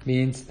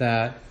 means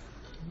that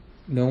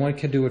no one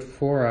can do it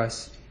for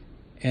us,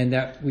 and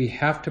that we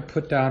have to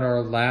put down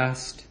our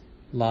last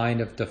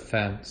line of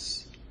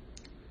defense,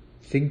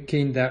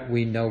 thinking that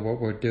we know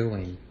what we're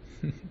doing.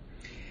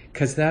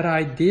 Because that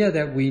idea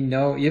that we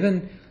know,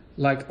 even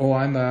like,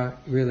 I'm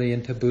really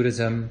into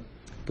Buddhism,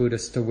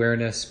 Buddhist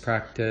awareness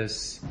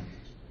practice,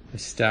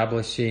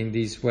 establishing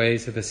these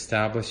ways of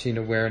establishing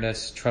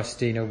awareness,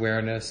 trusting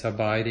awareness,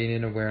 abiding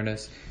in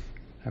awareness.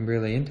 I'm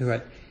really into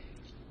it.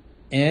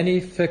 Any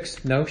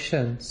fixed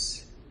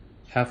notions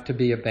have to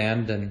be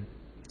abandoned.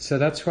 So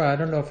that's why, I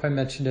don't know if I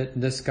mentioned it in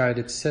this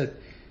guided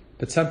sit,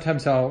 but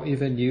sometimes I'll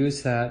even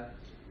use that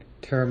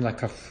term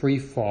like a free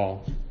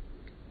fall,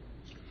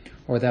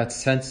 or that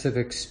sense of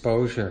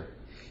exposure.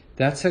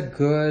 That's a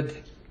good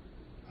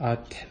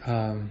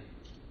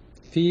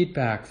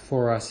feedback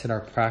for us in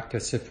our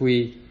practice. If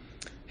we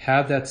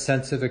have that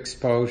sense of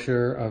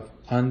exposure, of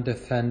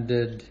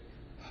undefended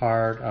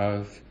heart,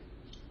 of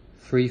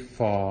free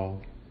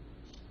fall,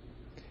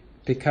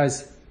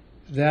 because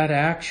that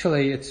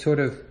actually, it's sort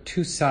of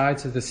two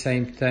sides of the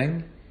same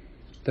thing.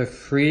 The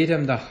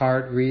freedom the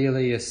heart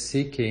really is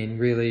seeking,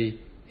 really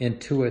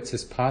intuits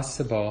is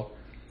possible,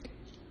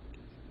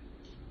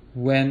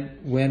 when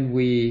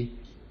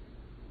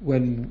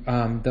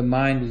the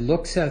mind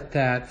looks at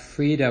that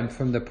freedom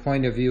from the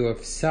point of view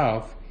of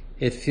self,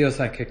 it feels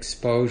like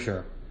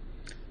exposure,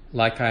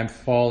 like I'm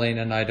falling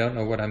and I don't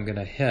know what I'm going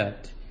to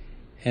hit.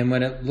 And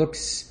when it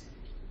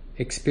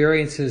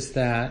experiences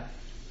that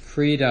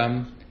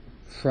freedom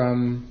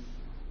from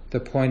the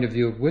point of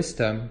view of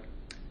wisdom,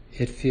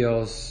 it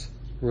feels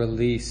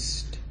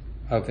released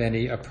of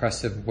any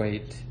oppressive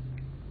weight,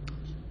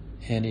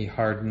 any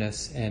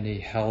hardness, any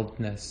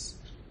heldness.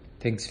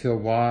 Things feel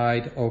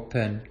wide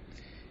open.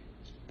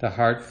 The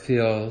heart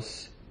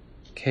feels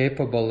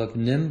capable of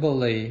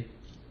nimbly,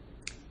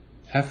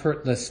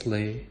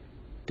 effortlessly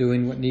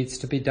doing what needs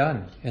to be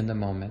done in the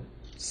moment.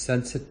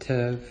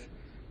 Sensitive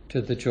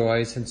to the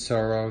joys and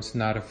sorrows,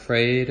 not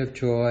afraid of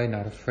joy,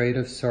 not afraid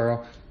of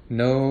sorrow,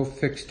 no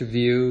fixed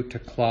view to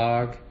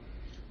clog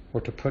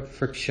or to put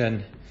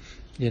friction,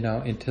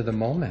 into the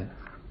moment.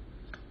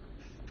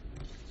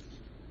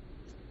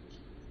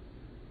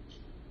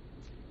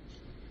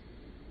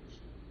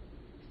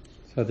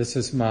 So this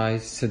is my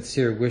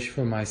sincere wish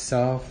for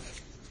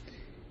myself.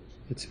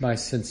 It's my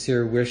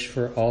sincere wish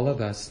for all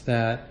of us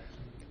that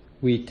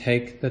we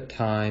take the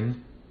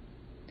time,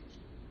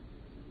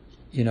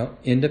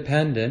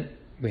 independent,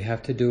 we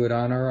have to do it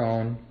on our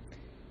own.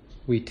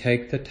 We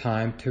take the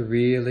time to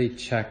really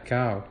check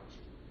out,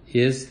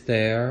 is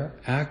there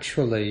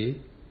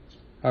actually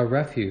a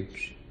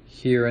refuge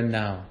here and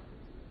now?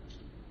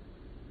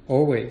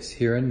 Always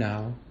here and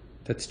now,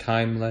 that's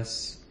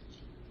timeless,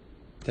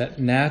 that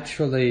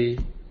naturally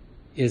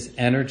is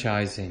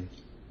energizing,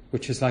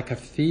 which is like a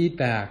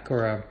feedback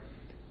or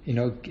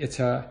It's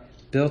a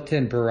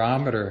built-in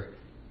barometer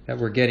that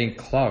we're getting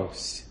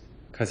close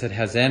because it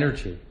has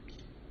energy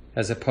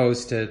as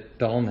opposed to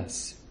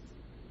dullness.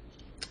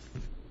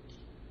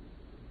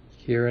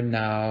 Here and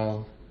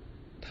now,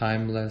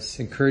 timeless,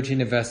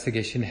 encouraging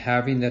investigation,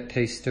 having the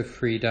taste of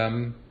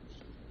freedom,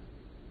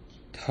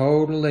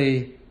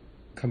 totally,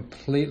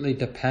 completely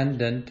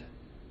dependent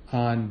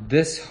on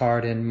this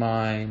heart and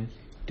mind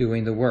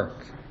doing the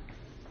work.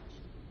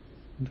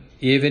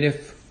 Even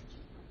if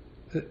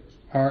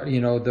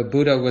the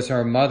Buddha was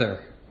our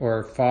mother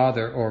or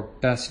father or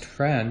best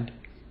friend,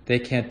 they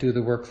can't do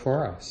the work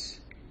for us.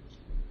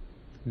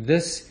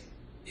 This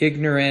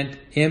ignorant,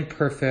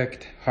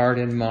 imperfect heart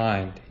and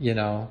mind,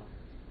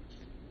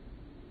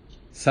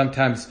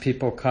 sometimes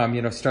people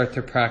come, start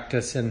to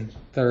practice in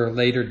their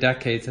later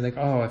decades and think,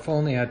 oh, if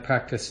only I'd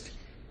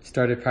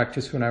started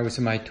practice when I was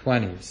in my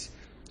 20s.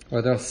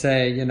 Or they'll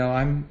say,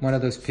 I'm one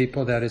of those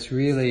people that is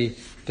really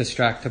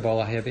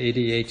distractible. I have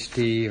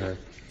ADHD or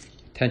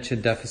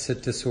attention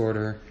deficit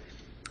disorder.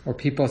 Or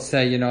people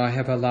say, I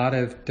have a lot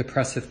of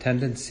depressive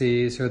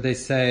tendencies. Or they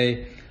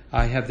say,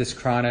 I have this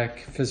chronic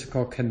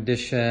physical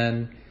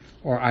condition.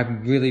 Or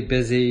I'm really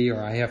busy.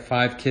 Or I have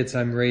 5 kids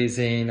I'm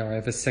raising. Or I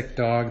have a sick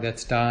dog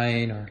that's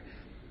dying. Or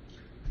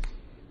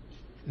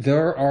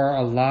there are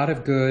a lot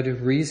of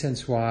good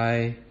reasons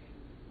why,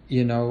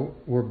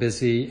 we're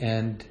busy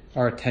and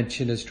our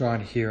attention is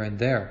drawn here and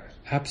there.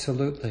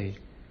 Absolutely.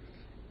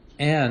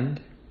 And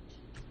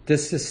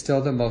this is still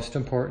the most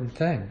important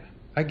thing.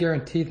 I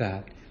guarantee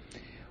that.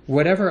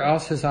 Whatever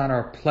else is on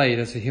our plate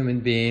as a human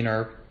being,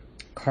 our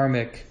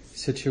karmic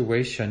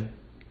situation,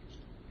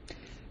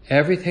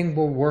 everything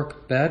will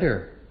work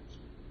better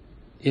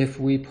if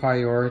we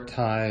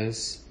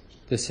prioritize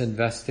this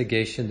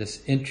investigation,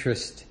 this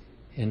interest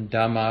in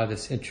Dhamma,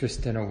 this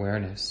interest in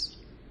awareness.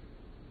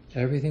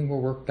 Everything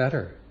will work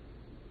better.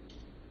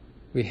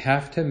 We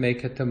have to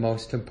make it the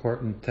most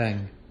important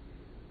thing.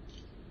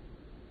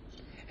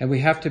 And we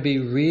have to be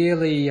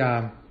really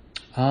on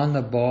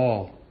the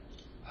ball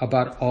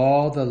about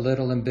all the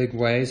little and big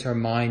ways our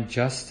mind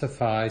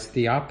justifies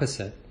the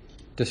opposite.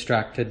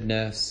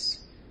 Distractedness,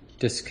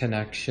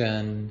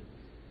 disconnection,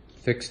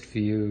 fixed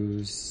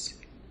views,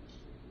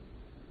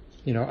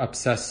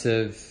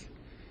 obsessiveness,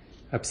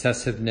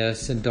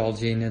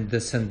 indulging in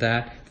this and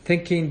that,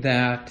 thinking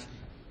that,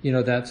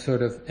 that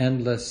sort of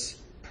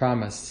endless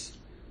promise.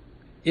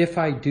 If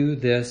I do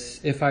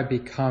this, if I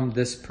become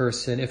this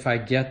person, if I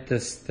get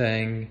this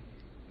thing,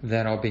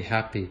 then I'll be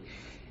happy.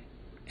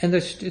 And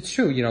it's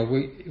true,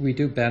 we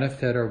do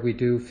benefit or we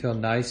do feel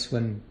nice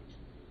when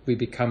we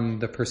become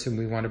the person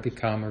we want to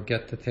become or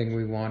get the thing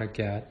we want to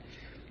get,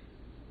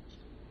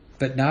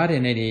 but not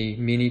in any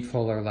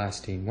meaningful or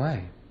lasting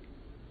way.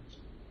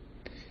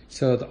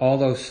 So all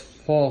those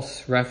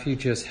false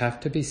refuges have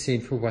to be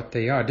seen for what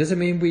they are. It doesn't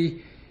mean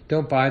we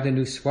don't buy the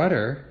new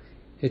sweater.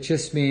 It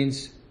just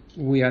means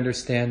we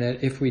understand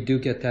that if we do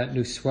get that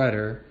new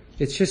sweater,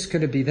 it's just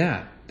going to be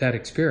that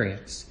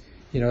experience.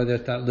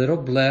 That little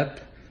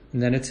blip,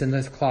 and then it's in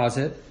the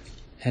closet,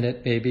 and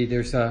maybe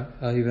there's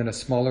even a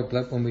smaller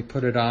blip when we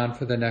put it on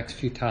for the next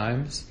few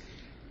times.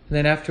 And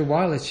then after a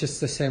while, it's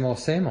just the same old,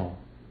 same old.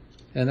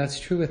 And that's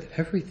true with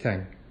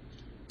everything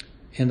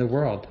in the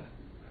world,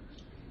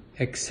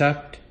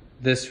 except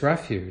this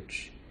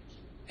refuge.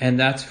 And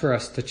that's for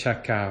us to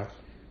check out.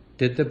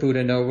 Did the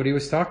Buddha know what he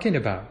was talking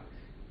about?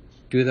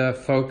 Do the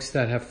folks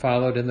that have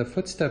followed in the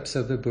footsteps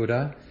of the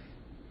Buddha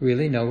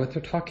really know what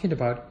they're talking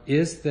about?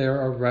 Is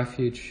there a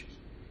refuge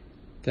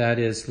that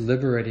is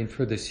liberating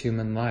for this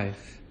human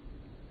life?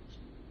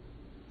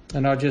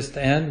 And I'll just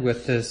end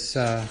with this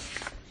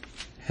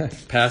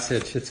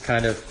passage. It's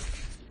kind of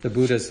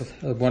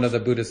one of the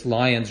Buddha's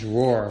lions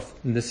roar.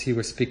 And this he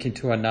was speaking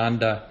to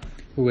Ananda,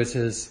 who was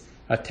his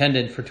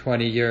attendant for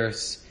 20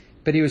 years.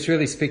 But he was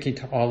really speaking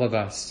to all of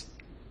us.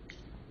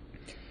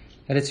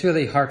 And it's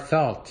really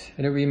heartfelt.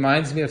 And it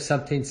reminds me of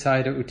something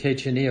Sayadaw U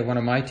Tejaniya, one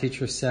of my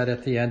teachers, said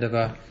at the end of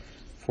a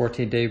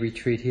 14-day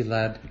retreat he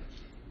led.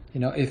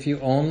 If you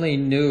only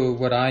knew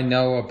what I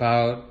know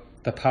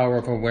about the power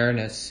of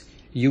awareness,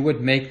 you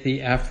would make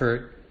the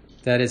effort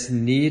that is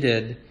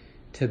needed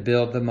to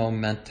build the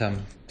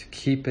momentum, to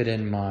keep it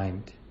in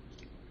mind.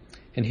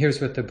 And here's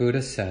what the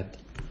Buddha said.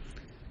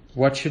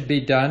 What should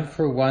be done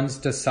for one's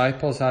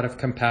disciples out of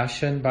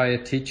compassion by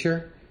a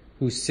teacher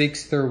who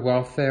seeks their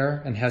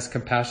welfare and has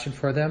compassion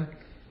for them?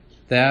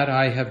 That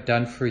I have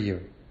done for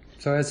you.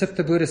 So as if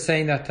the Buddha is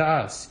saying that to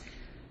us.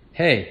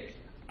 Hey,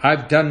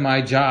 I've done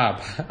my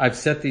job. I've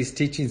set these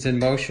teachings in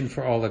motion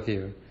for all of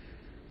you.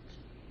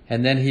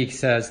 And then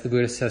the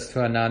Buddha says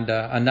to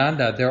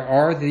Ananda, there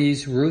are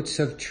these roots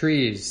of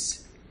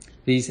trees,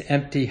 these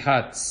empty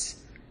huts.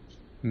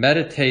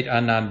 Meditate,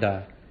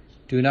 Ananda.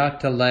 Do not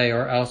delay,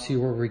 or else you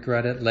will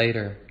regret it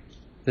later.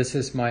 This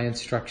is my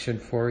instruction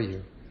for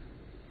you.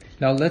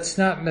 Now let's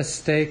not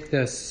mistake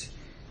this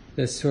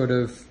sort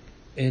of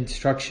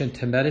instruction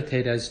to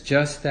meditate as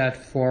just that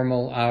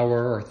formal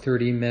hour or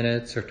 30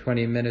 minutes or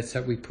 20 minutes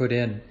that we put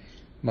in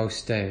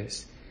most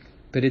days.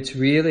 But it's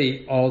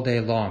really all day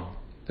long.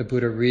 The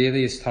Buddha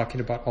really is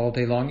talking about all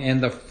day long.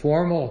 And the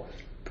formal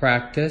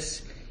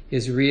practice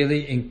is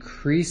really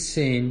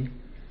increasing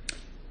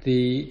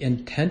the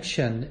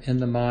intention in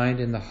the mind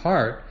and the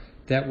heart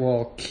that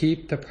will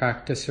keep the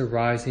practice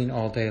arising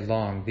all day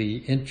long.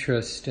 The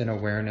interest in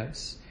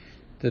awareness,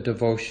 the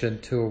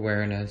devotion to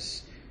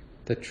awareness,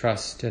 the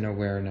trust in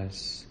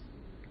awareness.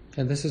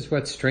 And this is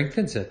what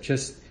strengthens it,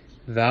 just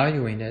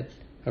valuing it,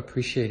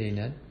 appreciating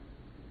it.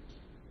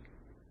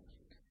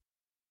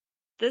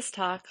 This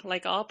talk,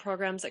 like all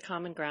programs at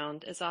Common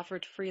Ground, is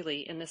offered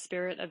freely in the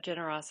spirit of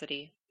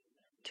generosity.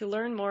 To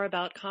learn more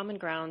about Common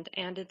Ground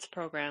and its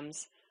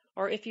programs,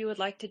 or if you would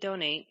like to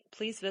donate,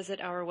 please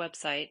visit our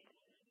website,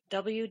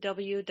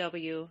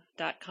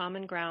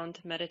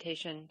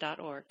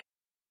 www.commongroundmeditation.org.